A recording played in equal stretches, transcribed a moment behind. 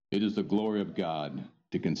It is the glory of God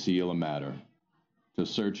to conceal a matter. To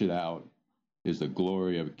search it out is the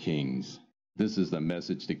glory of kings. This is the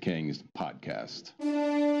Message to Kings podcast.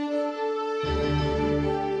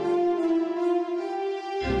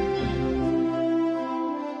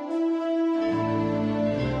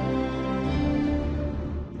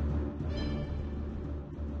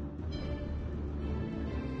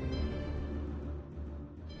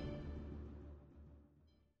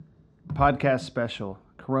 Podcast special,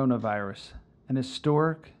 Coronavirus, an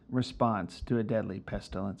historic response to a deadly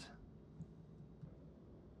pestilence.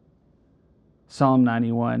 Psalm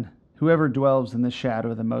 91, Whoever dwells in the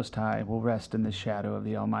shadow of the Most High will rest in the shadow of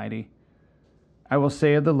the Almighty. I will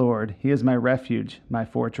say of the Lord, He is my refuge, my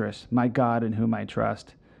fortress, my God in whom I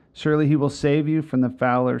trust. Surely He will save you from the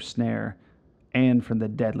fowler's snare and from the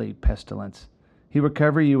deadly pestilence. He will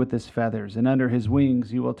cover you with His feathers, and under His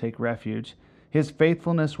wings you will take refuge. His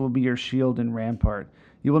faithfulness will be your shield and rampart.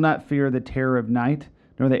 You will not fear the terror of night,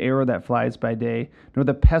 nor the arrow that flies by day, nor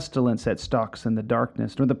the pestilence that stalks in the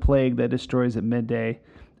darkness, nor the plague that destroys at midday.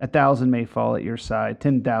 1,000 may fall at your side,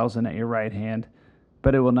 10,000 at your right hand,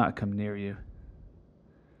 but it will not come near you.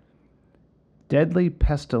 Deadly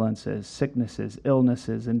pestilences, sicknesses,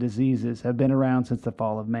 illnesses, and diseases have been around since the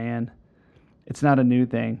fall of man. It's not a new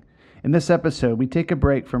thing. In this episode, we take a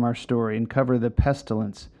break from our story and cover the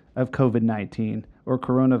pestilence of COVID-19, or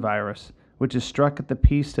coronavirus, which has struck at the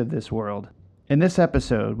peace of this world. In this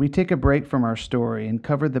episode, we take a break from our story and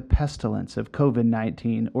cover the pestilence of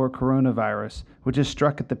COVID-19, or coronavirus, which has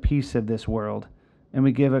struck at the peace of this world, and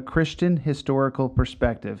we give a Christian historical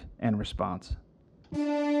perspective and response.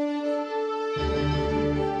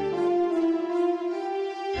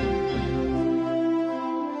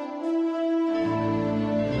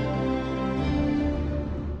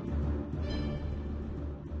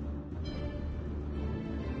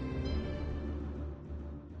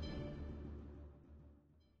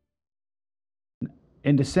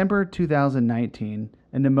 In December 2019,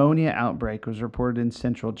 a pneumonia outbreak was reported in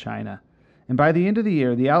central China, and by the end of the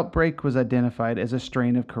year, the outbreak was identified as a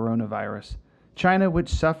strain of coronavirus. China, which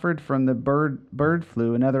suffered from the bird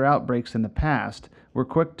flu and other outbreaks in the past, were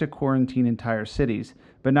quick to quarantine entire cities,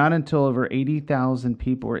 but not until over 80,000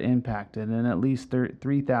 people were impacted and at least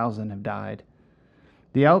 3,000 have died.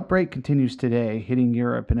 The outbreak continues today, hitting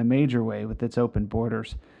Europe in a major way with its open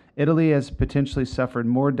borders. Italy has potentially suffered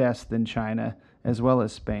more deaths than China, as well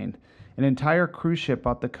as Spain. An entire cruise ship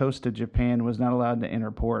off the coast of Japan was not allowed to enter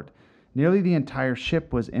port. Nearly the entire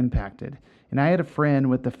ship was impacted. And I had a friend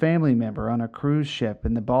with a family member on a cruise ship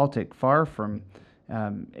in the Baltic, far from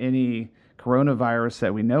any coronavirus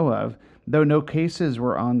that we know of. Though no cases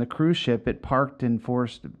were on the cruise ship, it parked and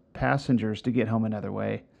forced passengers to get home another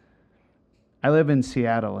way. I live in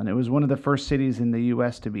Seattle, and it was one of the first cities in the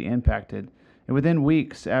U.S. to be impacted. And within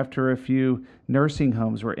weeks, after a few nursing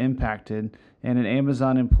homes were impacted and an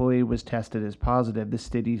Amazon employee was tested as positive, the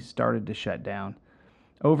city started to shut down.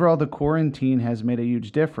 Overall, the quarantine has made a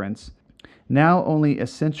huge difference. Now only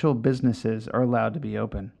essential businesses are allowed to be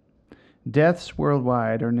open. Deaths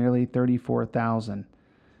worldwide are nearly 34,000,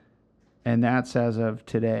 and that's as of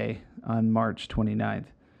today on March 29th.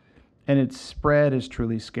 And its spread is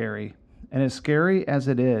truly scary. And as scary as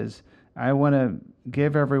it is, I want to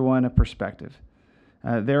give everyone a perspective.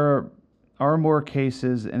 There are more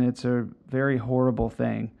cases, and it's a very horrible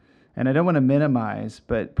thing. And I don't want to minimize,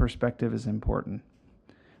 but perspective is important.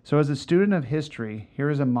 So as a student of history, here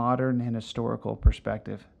is a modern and historical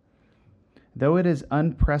perspective. Though it is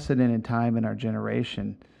unprecedented time in our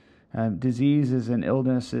generation, diseases and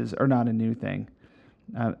illnesses are not a new thing.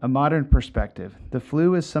 A modern perspective. The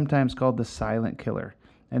flu is sometimes called the silent killer.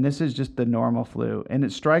 And this is just the normal flu. And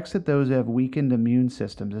it strikes at those who have weakened immune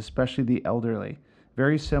systems, especially the elderly,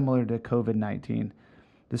 very similar to COVID-19.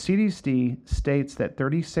 The CDC states that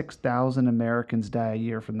 36,000 Americans die a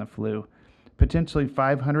year from the flu, potentially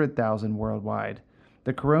 500,000 worldwide.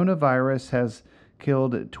 The coronavirus has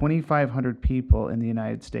killed 2,500 people in the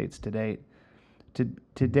United States to date.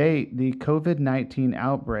 To date, the COVID-19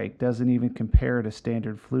 outbreak doesn't even compare to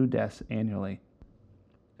standard flu deaths annually.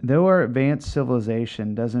 Though our advanced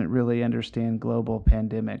civilization doesn't really understand global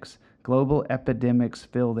pandemics, global epidemics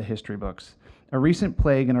fill the history books. A recent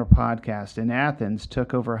plague in our podcast in Athens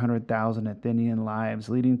took over 100,000 Athenian lives,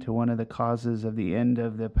 leading to one of the causes of the end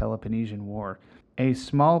of the Peloponnesian War. A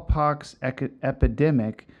smallpox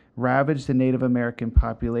epidemic ravaged the Native American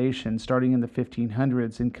population starting in the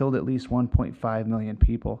 1500s and killed at least 1.5 million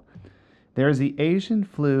people. There is the Asian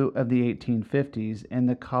flu of the 1850s and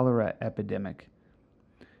the cholera epidemic.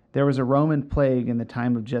 There was a Roman plague in the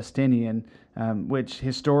time of Justinian, which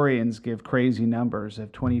historians give crazy numbers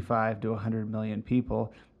of 25 to 100 million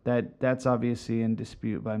people. That's obviously in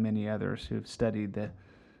dispute by many others who've studied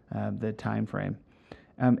the time frame.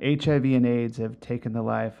 HIV and AIDS have taken the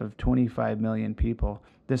life of 25 million people.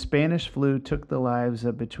 The Spanish flu took the lives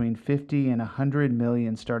of between 50 and 100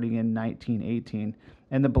 million starting in 1918,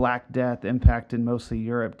 and the Black Death impacted mostly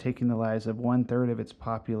Europe, taking the lives of 1/3 of its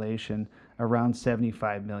population, around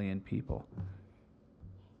 75 million people.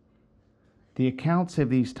 The accounts of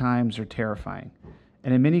these times are terrifying,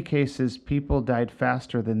 and in many cases, people died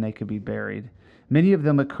faster than they could be buried. Many of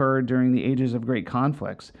them occurred during the ages of great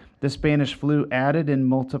conflicts. The Spanish flu added and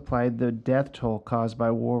multiplied the death toll caused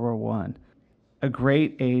by World War I, a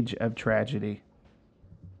great age of tragedy.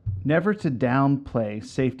 Never to downplay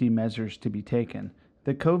safety measures to be taken.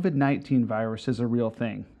 The COVID-19 virus is a real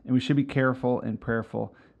thing, and we should be careful and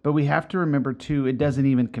prayerful, but we have to remember too, it doesn't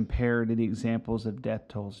even compare to the examples of death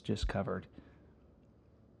tolls just covered.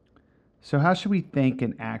 So how should we think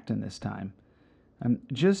and act in this time?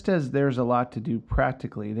 Just as there's a lot to do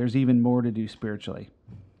practically, there's even more to do spiritually.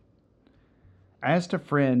 I asked a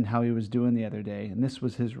friend how he was doing the other day, and this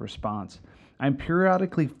was his response. I'm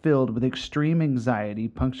periodically filled with extreme anxiety,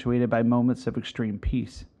 punctuated by moments of extreme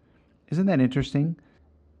peace. Isn't that interesting?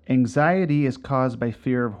 Anxiety is caused by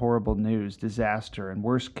fear of horrible news, disaster, and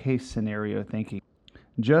worst-case scenario thinking.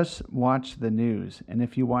 Just watch the news, and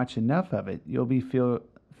if you watch enough of it, you'll be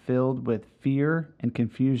filled with fear and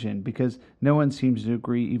confusion because no one seems to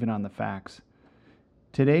agree even on the facts.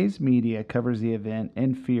 Today's media covers the event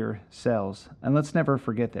and fear sells. And let's never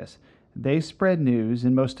forget this. They spread news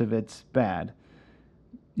and most of it's bad.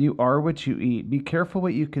 You are what you eat. Be careful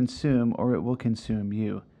what you consume or it will consume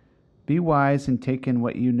you. Be wise and take in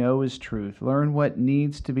what you know is truth. Learn what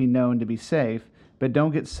needs to be known to be safe, but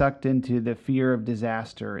don't get sucked into the fear of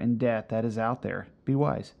disaster and death that is out there. Be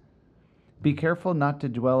wise. Be careful not to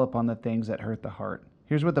dwell upon the things that hurt the heart.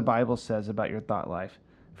 Here's what the Bible says about your thought life.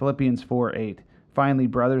 Philippians 4:8. Finally,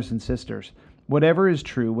 brothers and sisters, whatever is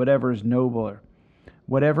true, whatever is noble,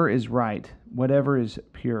 whatever is right, whatever is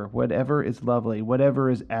pure, whatever is lovely, whatever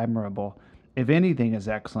is admirable, if anything is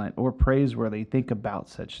excellent or praiseworthy, think about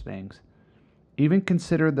such things. Even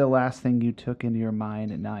consider the last thing you took into your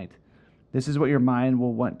mind at night. This is what your mind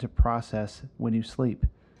will want to process when you sleep.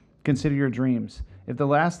 Consider your dreams. If the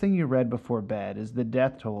last thing you read before bed is the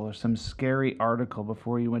death toll or some scary article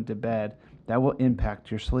before you went to bed, that will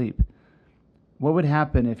impact your sleep. What would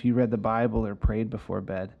happen if you read the Bible or prayed before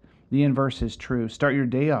bed? The inverse is true. Start your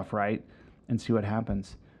day off right and see what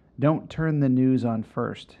happens. Don't turn the news on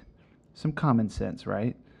first. Some common sense,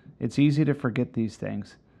 right? It's easy to forget these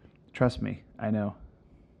things. Trust me, I know.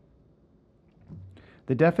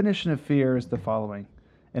 The definition of fear is the following: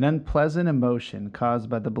 an unpleasant emotion caused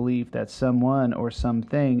by the belief that someone or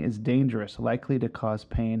something is dangerous, likely to cause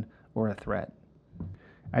pain or a threat.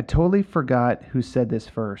 I totally forgot who said this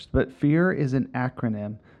first, but fear is an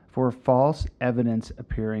acronym for false evidence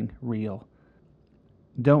appearing real.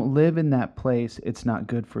 Don't live in that place. It's not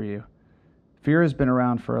good for you. Fear has been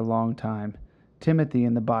around for a long time. Timothy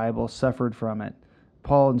in the Bible suffered from it.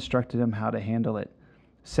 Paul instructed him how to handle it.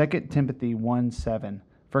 2 Timothy 1:7.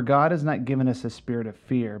 For God has not given us a spirit of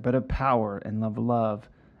fear, but of power and of love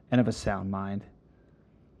and of a sound mind.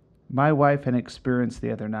 My wife had an experience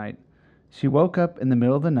the other night. She woke up in the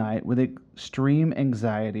middle of the night with extreme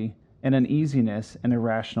anxiety and uneasiness and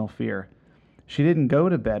irrational fear. She didn't go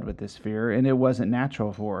to bed with this fear, and it wasn't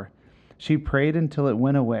natural for her. She prayed until it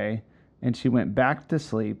went away, and she went back to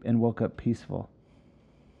sleep and woke up peaceful.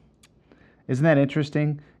 Isn't that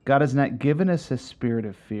interesting? God has not given us a spirit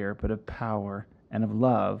of fear, but of power and of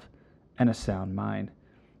love and a sound mind.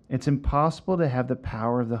 It's impossible to have the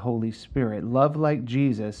power of the Holy Spirit, love like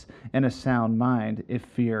Jesus, and a sound mind if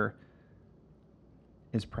fear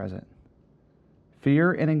is present.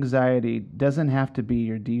 Fear and anxiety doesn't have to be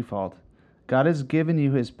your default. God has given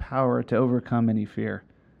you His power to overcome any fear.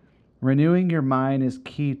 Renewing your mind is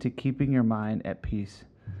key to keeping your mind at peace.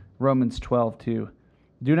 Romans 12:2.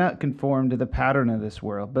 Do not conform to the pattern of this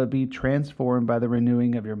world, but be transformed by the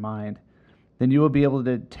renewing of your mind. Then you will be able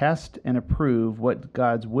to test and approve what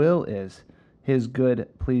God's will is, His good,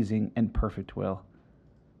 pleasing, and perfect will.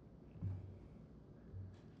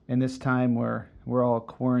 In this time where we're all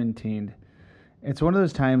quarantined, it's one of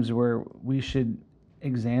those times where we should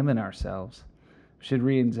examine ourselves. We should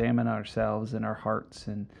re-examine ourselves and our hearts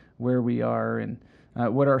and where we are and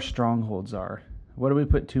what our strongholds are. What do we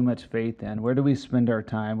put too much faith in? Where do we spend our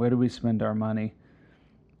time? Where do we spend our money?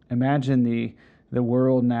 Imagine the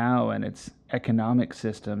world now and its economic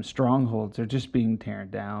system. Strongholds are just being torn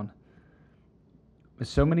down.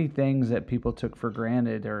 So many things that people took for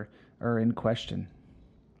granted are in question.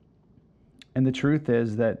 And the truth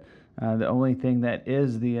is that The only thing that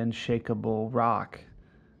is the unshakable rock,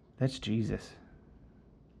 that's Jesus.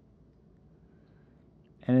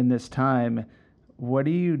 And in this time, what are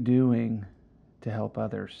you doing to help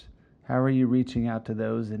others? How are you reaching out to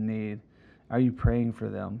those in need? Are you praying for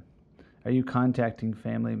them? Are you contacting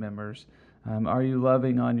family members? Are you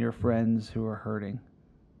loving on your friends who are hurting?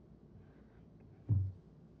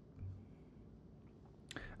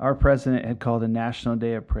 Our president had called a national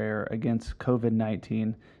day of prayer against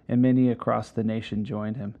COVID-19, and many across the nation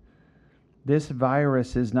joined him. This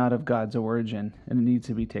virus is not of God's origin, and it needs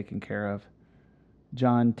to be taken care of.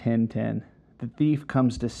 John 10:10. The thief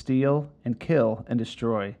comes to steal and kill and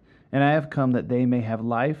destroy, and I have come that they may have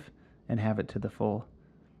life and have it to the full.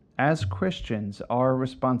 As Christians, our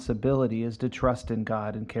responsibility is to trust in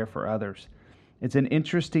God and care for others. It's an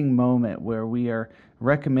interesting moment where we are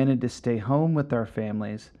recommended to stay home with our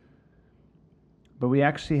families, but we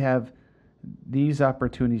actually have these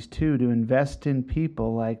opportunities too to invest in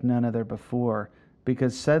people like none other before,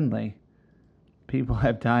 because suddenly people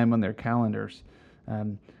have time on their calendars.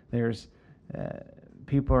 There's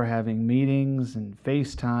people are having meetings and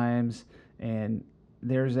FaceTimes, and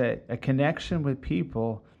there's a connection with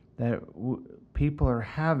people that people are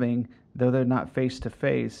having, though they're not face to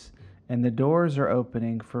face, and the doors are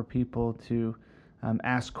opening for people to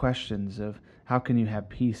ask questions of how can you have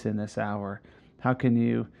peace in this hour? How can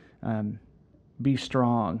you be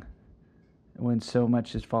strong when so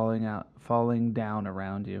much is falling down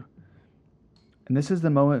around you? And this is the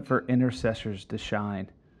moment for intercessors to shine.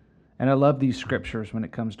 And I love these scriptures when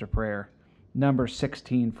it comes to prayer. Numbers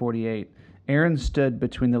 16:48. Aaron stood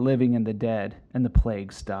between the living and the dead, and the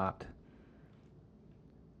plague stopped.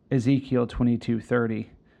 Ezekiel 22:30.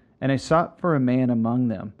 And I sought for a man among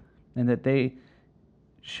them, and that they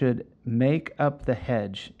should make up the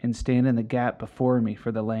hedge and stand in the gap before me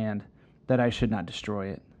for the land, that I should not destroy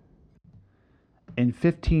it. In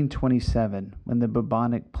 1527, when the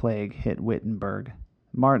bubonic plague hit Wittenberg,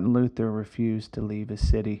 Martin Luther refused to leave his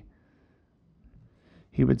city.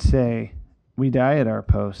 He would say, "We die at our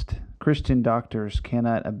post. Christian doctors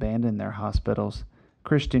cannot abandon their hospitals.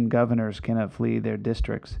 Christian governors cannot flee their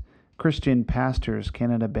districts. Christian pastors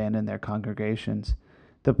cannot abandon their congregations.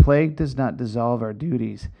 The plague does not dissolve our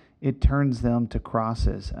duties. It turns them to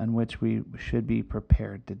crosses on which we should be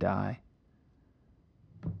prepared to die."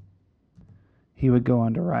 He would go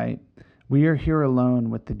on to write, "We are here alone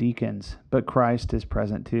with the deacons, but Christ is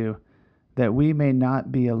present too, that we may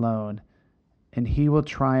not be alone, and he will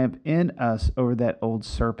triumph in us over that old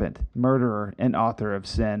serpent, murderer and author of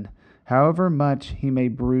sin. However much he may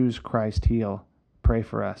bruise Christ's heel, pray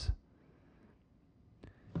for us."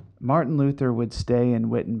 Martin Luther would stay in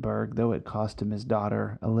Wittenberg, though it cost him his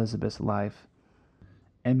daughter Elizabeth's life.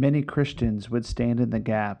 And many Christians would stand in the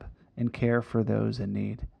gap and care for those in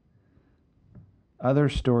need. Other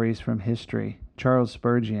stories from history. Charles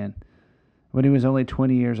Spurgeon, when he was only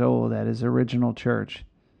 20 years old at his original church,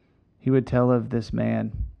 he would tell of this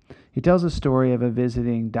man. He tells a story of a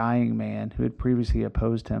visiting dying man who had previously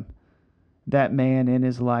opposed him. That man in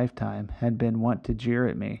his lifetime had been wont to jeer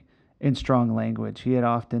at me in strong language. He had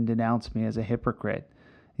often denounced me as a hypocrite.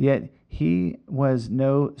 Yet he was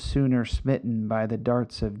no sooner smitten by the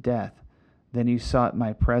darts of death than he sought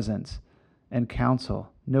my presence and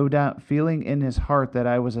counsel, no doubt feeling in his heart that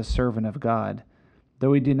I was a servant of God,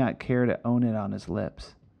 though he did not care to own it on his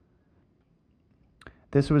lips.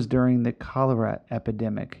 This was during the cholera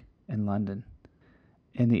epidemic in London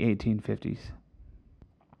in the 1850s.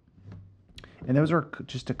 And those are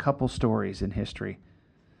just a couple stories in history.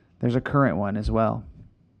 There's a current one as well.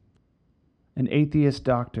 An atheist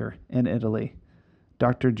doctor in Italy,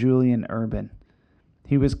 Dr. Julian Urban.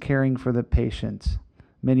 He was caring for the patients,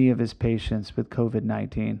 many of his patients with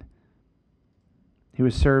COVID-19. He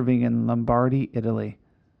was serving in Lombardy, Italy.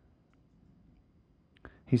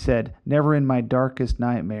 He said, "Never in my darkest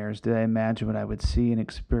nightmares did I imagine what I would see and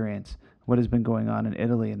experience what has been going on in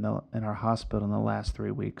Italy in our hospital in the last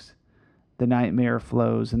 3 weeks. The nightmare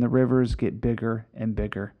flows and the rivers get bigger and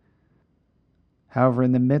bigger. However,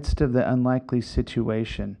 in the midst of the unlikely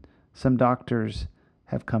situation, some doctors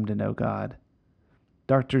have come to know God."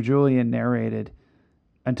 Dr. Julian narrated,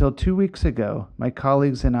 "Until 2 weeks ago, my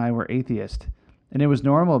colleagues and I were atheists, and it was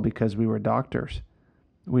normal because we were doctors.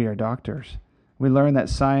 We are doctors. We learn that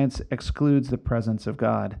science excludes the presence of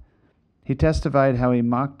God." He testified how he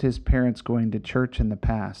mocked his parents going to church in the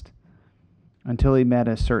past, until he met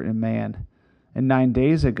a certain man. And 9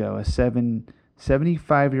 days ago, a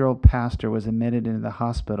 75-year-old pastor was admitted into the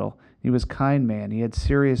hospital. He was a kind man. He had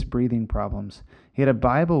serious breathing problems. He had a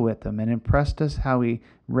Bible with him and impressed us how he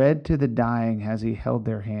read to the dying as he held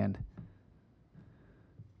their hand.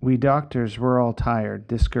 We doctors were all tired,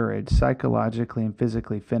 discouraged, psychologically and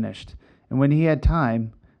physically finished. And when he had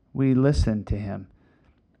time, we listened to him.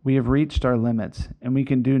 We have reached our limits, and we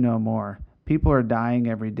can do no more. People are dying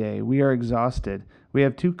every day. We are exhausted. We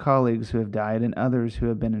have 2 colleagues who have died and others who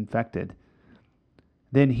have been infected.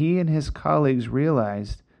 Then he and his colleagues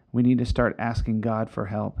realized we need to start asking God for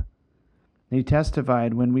help. He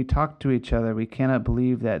testified, when we talk to each other, we cannot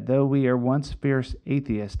believe that though we are once fierce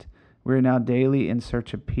atheists, we are now daily in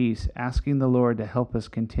search of peace, asking the Lord to help us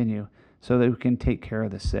continue so that we can take care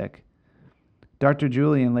of the sick. Dr.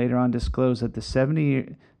 Julian later on disclosed that the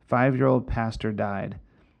 75-year-old pastor died.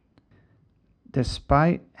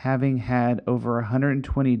 Despite having had over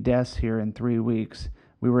 120 deaths here in 3 weeks,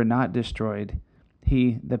 we were not destroyed.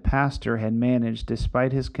 He, the pastor, had managed,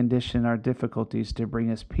 despite his condition and our difficulties, to bring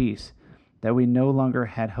us peace that we no longer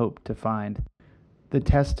had hope to find. The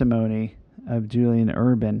testimony of Julian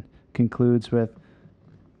Urban concludes with,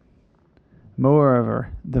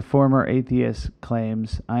 moreover, the former atheist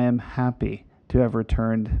claims, I am happy to have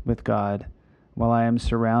returned with God, while I am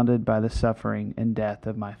surrounded by the suffering and death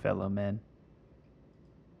of my fellow men.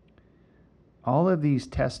 All of these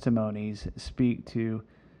testimonies speak to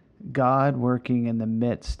God working in the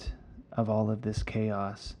midst of all of this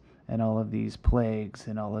chaos and all of these plagues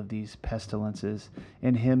and all of these pestilences,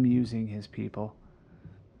 and him using his people.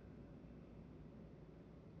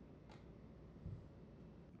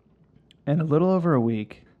 In a little over a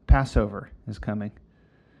week, Passover is coming.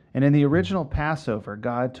 And in the original Passover,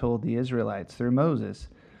 God told the Israelites through Moses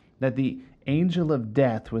that the angel of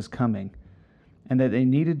death was coming and that they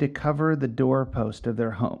needed to cover the doorpost of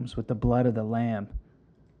their homes with the blood of the Lamb.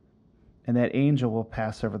 And that angel will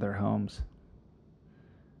pass over their homes.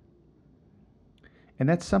 And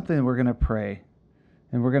that's something that we're going to pray.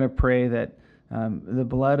 And we're going to pray that the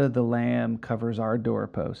blood of the Lamb covers our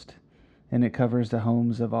doorpost. And it covers the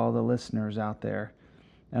homes of all the listeners out there.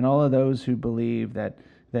 And all of those who believe that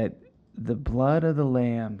the blood of the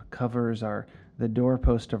Lamb covers the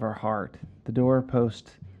doorpost of our heart, the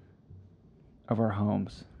doorpost of our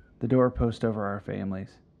homes, the doorpost over our families.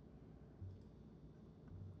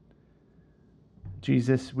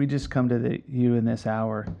 Jesus, we just come to you in this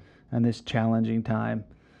hour and this challenging time.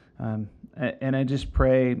 And I just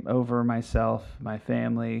pray over myself, my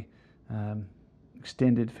family,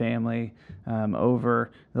 extended family,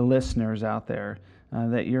 over the listeners out there,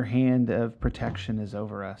 that your hand of protection is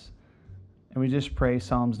over us. And we just pray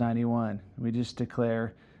Psalms 91. We just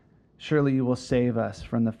declare, surely you will save us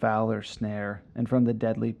from the fowler's snare and from the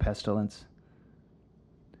deadly pestilence.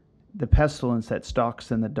 The pestilence that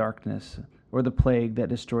stalks in the darkness, or the plague that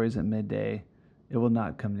destroys at midday, it will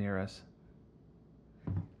not come near us.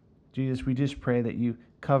 Jesus, we just pray that you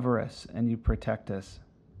cover us and you protect us,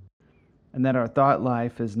 and that our thought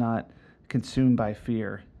life is not consumed by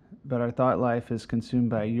fear, but our thought life is consumed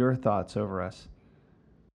by your thoughts over us.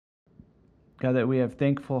 God, that we have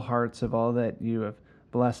thankful hearts of all that you have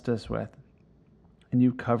blessed us with and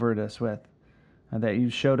you covered us with, and that you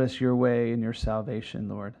showed us your way and your salvation,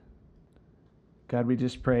 Lord. God, we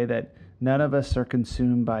just pray that none of us are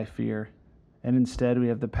consumed by fear, and instead we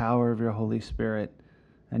have the power of your Holy Spirit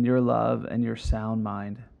and your love and your sound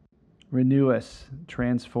mind. Renew us,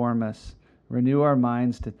 transform us, renew our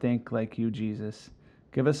minds to think like you, Jesus.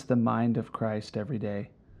 Give us the mind of Christ every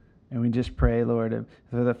day. And we just pray, Lord,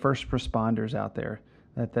 for the first responders out there,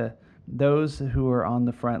 that those who are on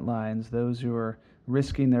the front lines, those who are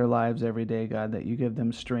risking their lives every day, God, that you give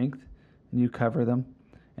them strength and you cover them,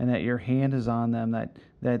 and that your hand is on them, that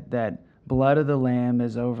blood of the Lamb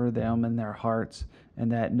is over them and their hearts, and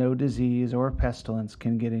that no disease or pestilence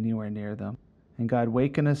can get anywhere near them. And God,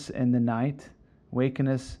 waken us in the night, waken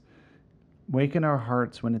our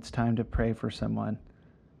hearts when it's time to pray for someone,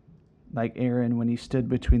 like Aaron when he stood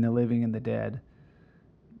between the living and the dead,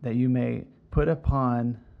 that you may put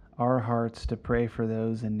upon our hearts to pray for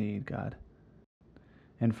those in need, God.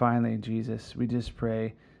 And finally, Jesus, we just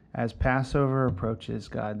pray as Passover approaches,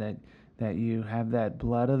 God, that you have that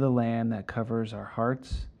blood of the Lamb that covers our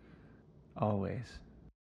hearts always.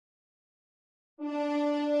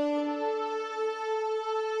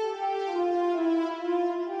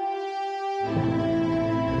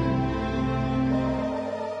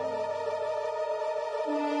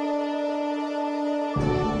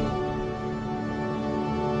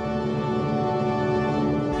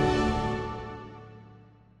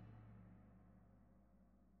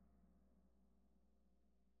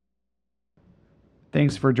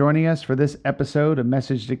 Thanks for joining us for this episode of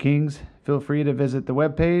Message to Kings. Feel free to visit the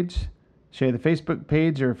webpage, share the Facebook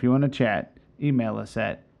page, or if you want to chat, email us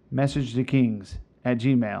at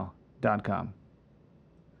messagetokings@gmail.com.